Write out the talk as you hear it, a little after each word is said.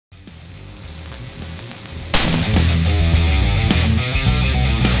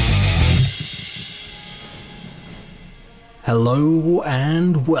Hello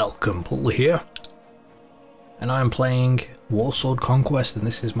and welcome, Pauleh here, and I'm playing Warsword Conquest, and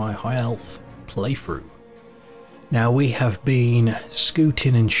this is my High Elf playthrough. Now we have been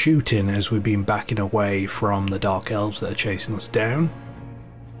scooting and shooting as we've been backing away from the Dark Elves that are chasing us down.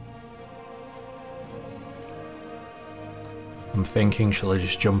 I'm thinking, shall I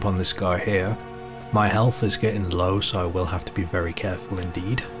just jump on this guy here? My health is getting low, so I will have to be very careful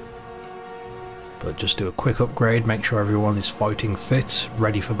indeed. But just do a quick upgrade, make sure everyone is fighting fit,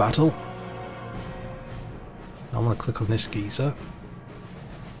 ready for battle. I want to click on this geezer.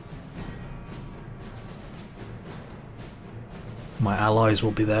 My allies will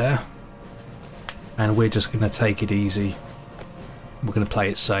be there. And we're just going to take it easy. We're going to play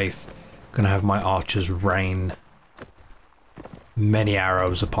it safe. Going to have my archers rain many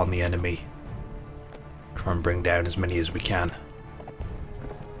arrows upon the enemy. Try and bring down as many as we can.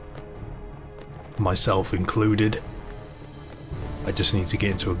 Myself included. I just need to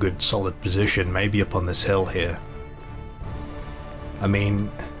get into a good solid position, maybe up on this hill here. I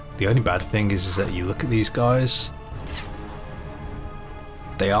mean, the only bad thing is that you look at these guys,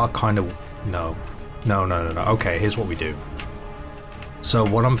 they are kind of... No. Okay, here's what we do. So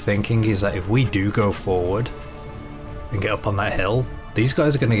what I'm thinking is that if we do go forward and get up on that hill, these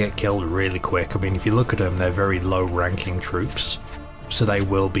guys are going to get killed really quick. I mean, if you look at them, they're very low ranking troops, so they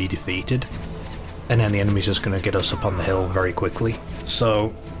will be defeated. And then the enemy's just going to get us up on the hill very quickly.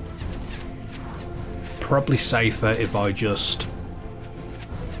 So, probably safer if I just,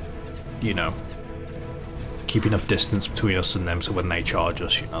 you know, keep enough distance between us and them so when they charge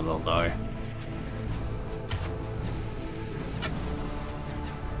us, you know, they'll die.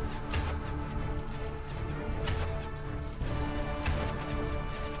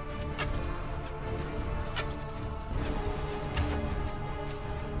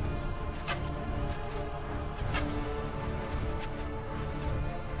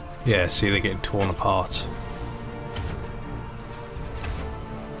 Yeah, see, they're getting torn apart.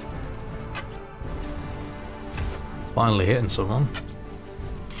 Finally hitting someone.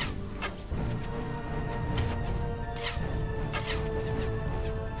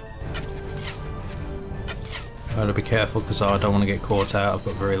 Gotta be careful because I don't want to get caught out. I've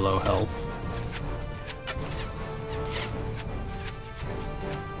got very low health.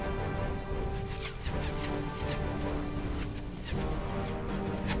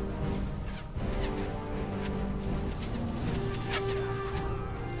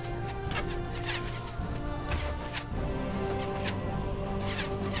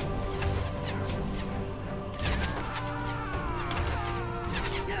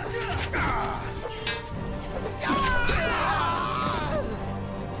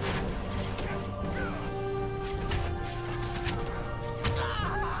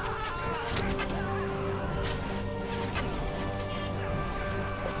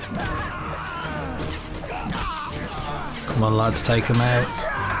 Come on lads, take him out.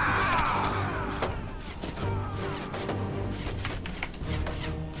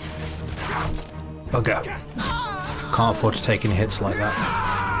 Bugger. Can't afford to take any hits like that.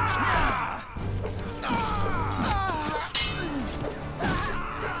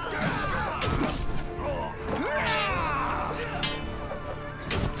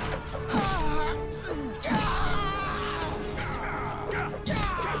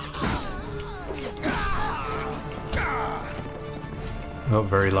 Got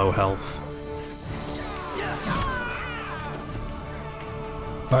very low health.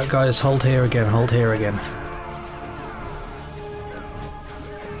 Right guys, hold here again, hold here again.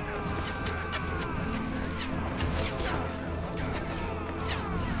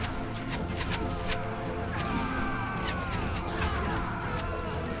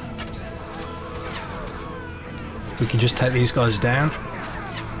 We can just take these guys down.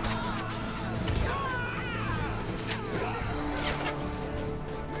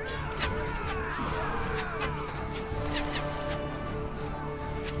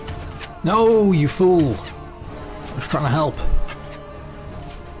 No, you fool! I was trying to help.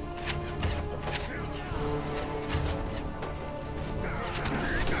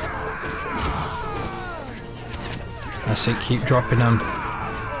 That's it, keep dropping them.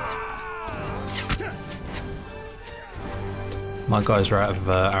 My guys are out of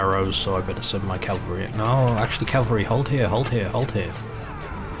arrows, so I better send my cavalry in. No, actually cavalry, hold here, hold here, hold here.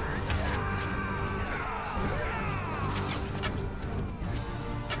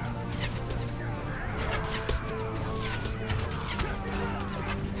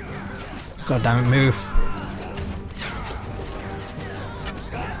 God damn it, move.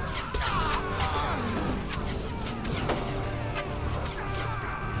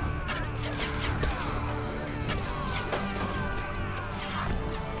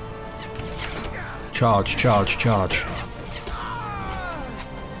 Charge, charge, charge.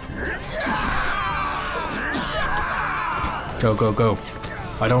 Go, go, go.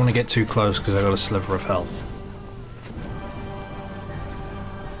 I don't want to get too close because I got a sliver of health.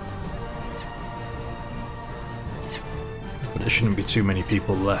 But there shouldn't be too many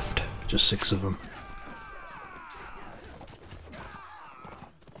people left. Just 6 of them.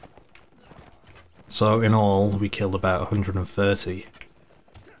 So in all, we killed about 130.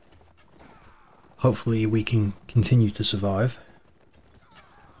 Hopefully we can continue to survive.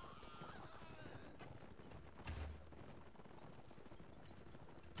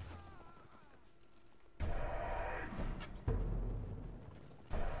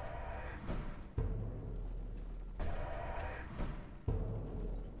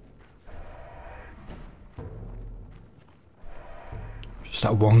 Just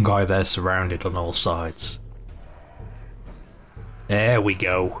that one guy there surrounded on all sides. There we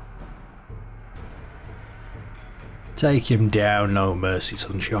go. Take him down, no mercy,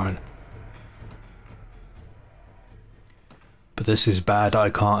 sunshine. But this is bad,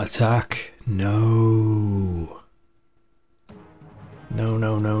 I can't attack. No. No,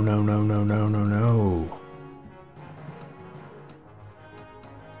 no, no, no, no, no, no, no, no.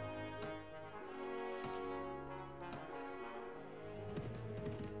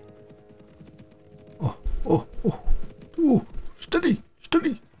 Oh, oh, oh, oh, steady,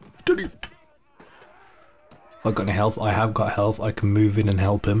 steady, steady. I've got any health? I have got health. I can move in and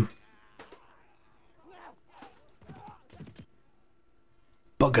help him.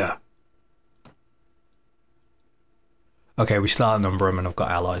 Bugger. Okay, we still outnumber him and I've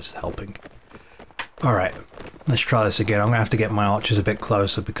got allies helping. Alright, let's try this again. I'm going to have to get my archers a bit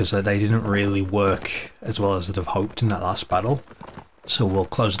closer because they didn't really work as well as I'd have hoped in that last battle. So we'll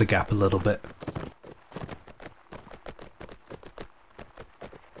close the gap a little bit.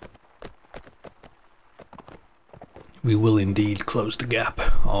 We will indeed close the gap.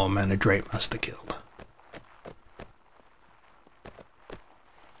 Oh man, a Drake Master killed.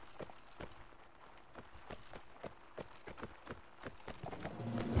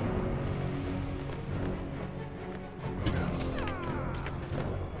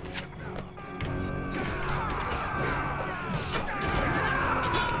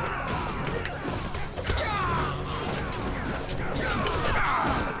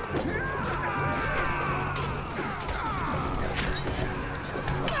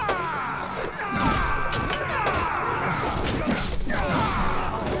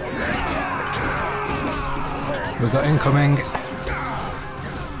 We've got incoming.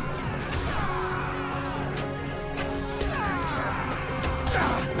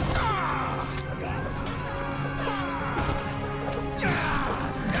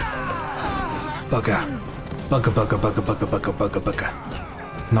 Bugger. Bugger, bugger, bugger, bugger, bugger, bugger,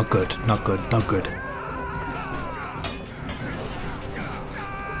 bugger. Not good, not good, not good.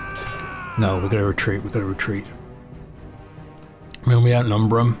 No, we're gonna retreat, we're gonna retreat. I mean, we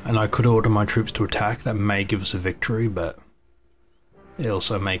outnumber them, and I could order my troops to attack. That may give us a victory, but it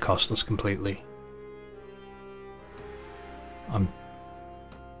also may cost us completely.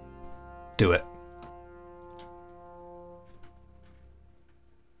 Do it.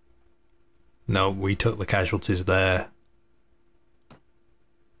 No, we took the casualties there.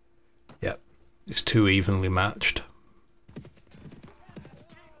 Yep, it's too evenly matched.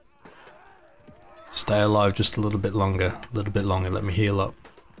 Stay alive just a little bit longer, let me heal up.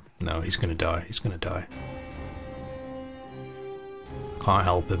 No, he's gonna die, he's gonna die. Can't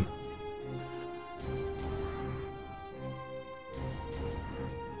help him.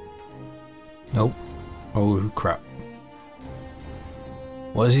 Nope. Oh crap.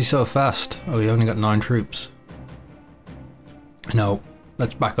 Why is he so fast? Oh, he only got 9 troops. No,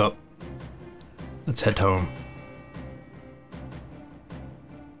 let's back up. Let's head home.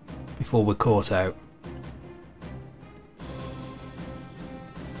 Before we're caught out.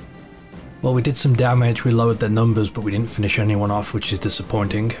 Well, we did some damage, we lowered their numbers, but we didn't finish anyone off, which is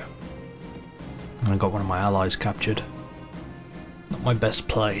disappointing. And I got one of my allies captured. Not my best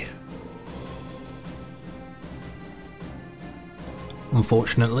play.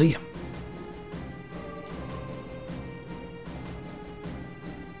 Unfortunately.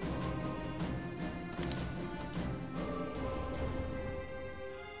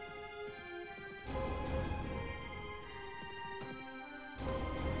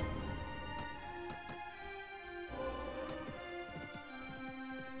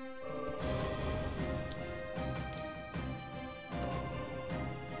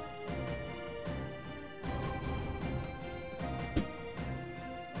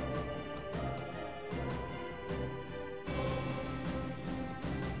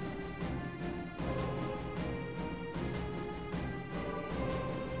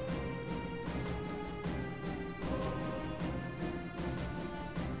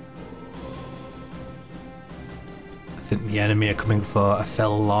 think the enemy are coming for a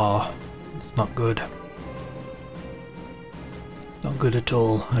fellah. It's not good. Not good at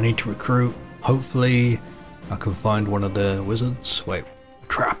all. I need to recruit. Hopefully I can find one of the wizards. Wait,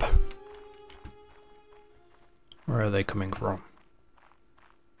 trap. Where are they coming from?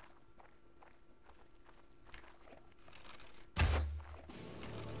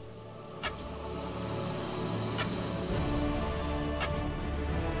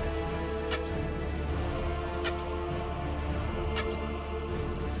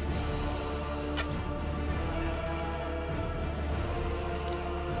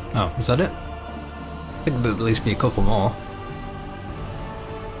 Oh, was that it? I think there'll at least be a couple more.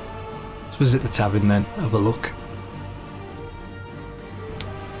 Let's visit the tavern then, have a look.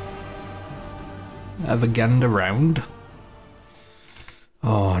 Have a gander round.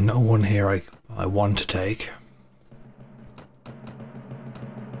 Oh, no one here I want to take.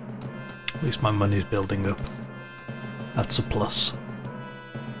 At least my money's building up. That's a plus.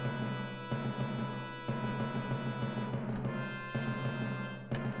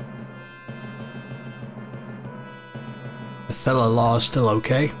 The fellah is still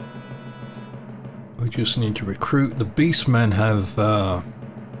okay. We just need to recruit. The beastmen have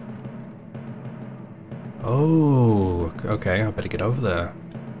oh, okay, I better get over there.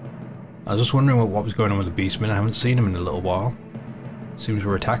 I was just wondering what was going on with the beastmen. I haven't seen them in a little while. Seems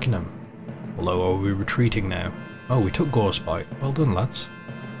we're attacking them. Although, are we retreating now? Oh, we took Gorespite. Well done, lads.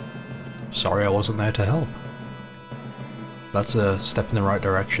 Sorry I wasn't there to help. That's a step in the right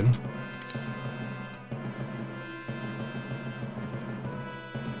direction.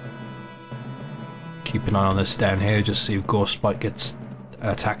 Keep an eye on this down here, just see if Gorespite gets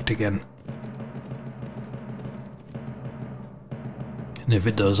attacked again. And if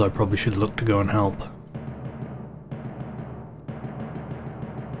it does, I probably should look to go and help.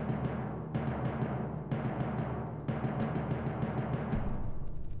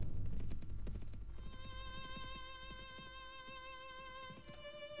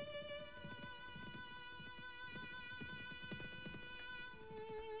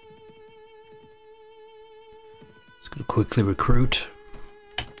 Just gotta quickly recruit.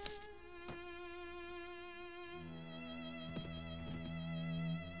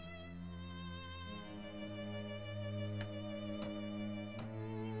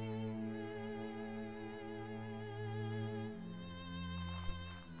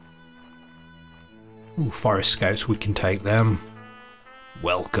 Ooh, forest scouts, we can take them.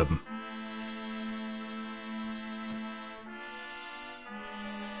 Welcome.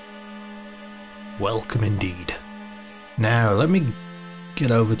 Welcome indeed. Now, let me get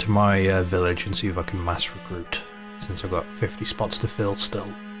over to my village and see if I can mass recruit, since I've got 50 spots to fill still.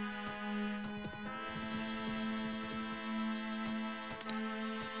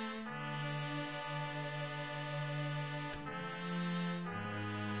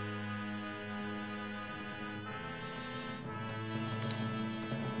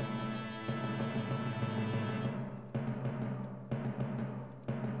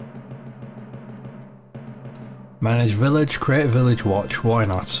 Manage village, create a village watch, why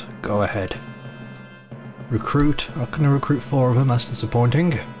not? Go ahead. Recruit, I'm gonna recruit 4 of them, that's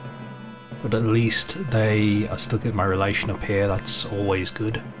disappointing. But at least I still get my relation up here, that's always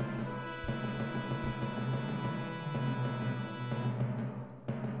good.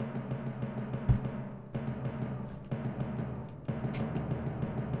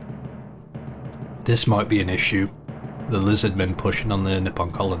 This might be an issue. The lizardmen pushing on the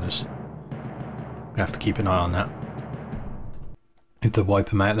Nippon colonists. Gonna have to keep an eye on that. If they wipe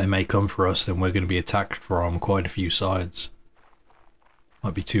them out, they may come for us, then we're going to be attacked from quite a few sides.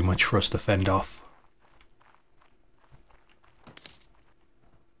 Might be too much for us to fend off.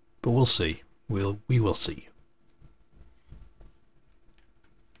 But we'll see. We will see.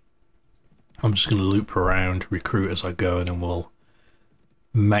 I'm just going to loop around, recruit as I go, and then we'll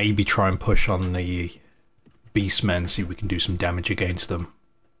maybe try and push on the beastmen, see if we can do some damage against them.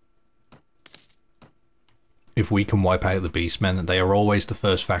 If we can wipe out the beastmen, they are always the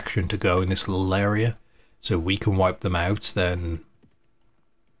first faction to go in this little area, so if we can wipe them out, then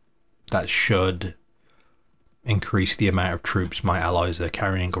that should increase the amount of troops my allies are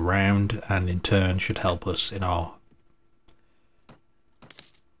carrying around, and in turn should help us in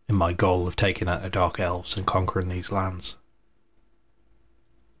my goal of taking out the Dark Elves and conquering these lands.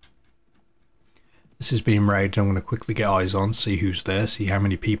 This is being raided. I'm going to quickly get eyes on, see who's there, see how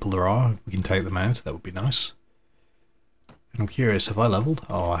many people there are. If we can take them out, that would be nice. I'm curious, have I leveled?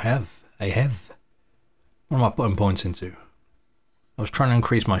 Oh, I have. I have. What am I putting points into? I was trying to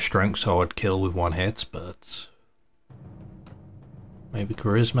increase my strength so I'd kill with 1 hit, but maybe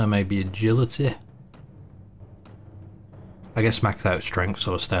charisma, maybe agility. I guess max out strength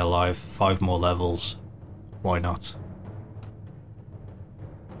so I stay alive. 5 more levels. Why not?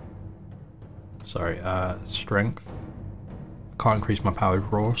 Sorry, strength. Can't increase my power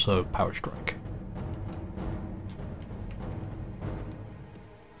draw, so power strike.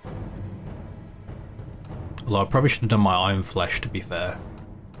 Although I probably should have done my iron flesh, to be fair.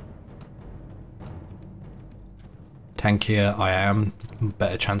 Tankier I am,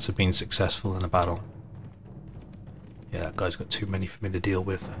 better chance of being successful in a battle. Yeah, that guy's got too many for me to deal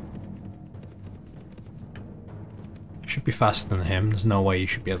with. I should be faster than him, there's no way you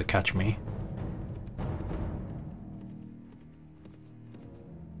should be able to catch me.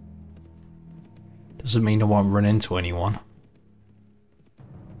 Doesn't mean I won't run into anyone.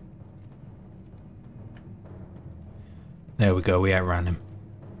 There we go, we outran him.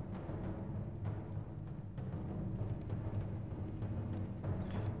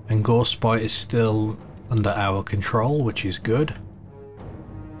 And Gorespite is still under our control, which is good.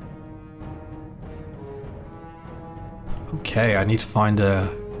 Okay, I need to find a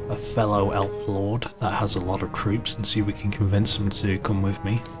fellow elf lord that has a lot of troops and see if we can convince him to come with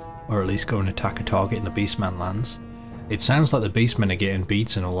me. Or at least go and attack a target in the Beastman lands. It sounds like the Beastmen are getting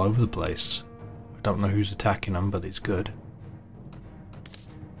beaten all over the place. I don't know who's attacking them, but it's good.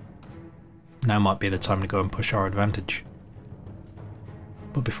 Now might be the time to go and push our advantage.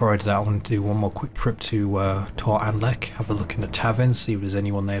 But before I do that, I want to do one more quick trip to Tor Anlek, have a look in the tavern, see if there's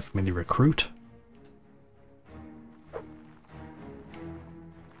anyone there for me to recruit.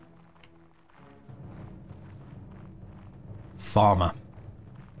 Farmer.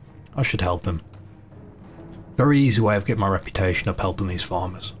 I should help him. Very easy way of getting my reputation up, helping these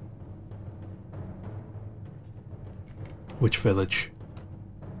farmers. Which village?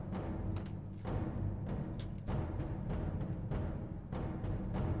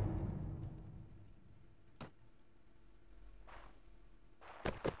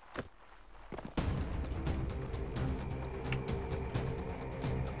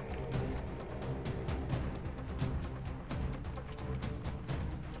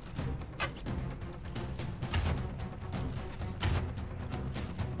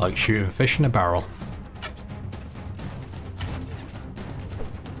 Like shooting fish in a barrel.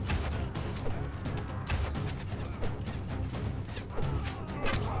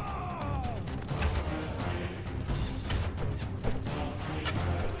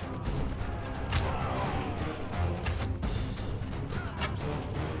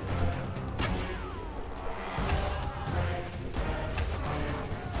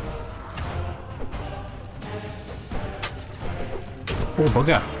 Oh,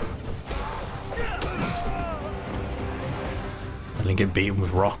 bugger. I didn't get beaten with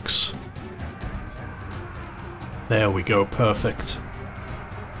rocks. There we go, perfect.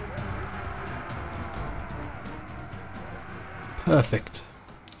 Perfect.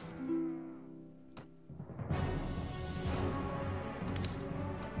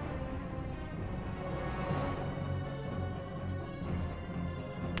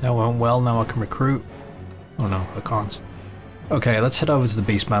 That went well, now I can recruit. Oh no, I can't. Okay, let's head over to the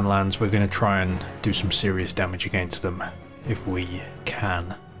Beastman lands. We're going to try and do some serious damage against them, if we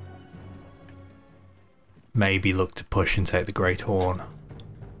can. Maybe look to push and take the Great Horn.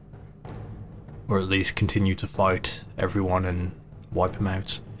 Or at least continue to fight everyone and wipe them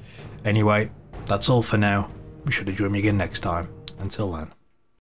out. Anyway, that's all for now. Be sure to join me again next time. Until then.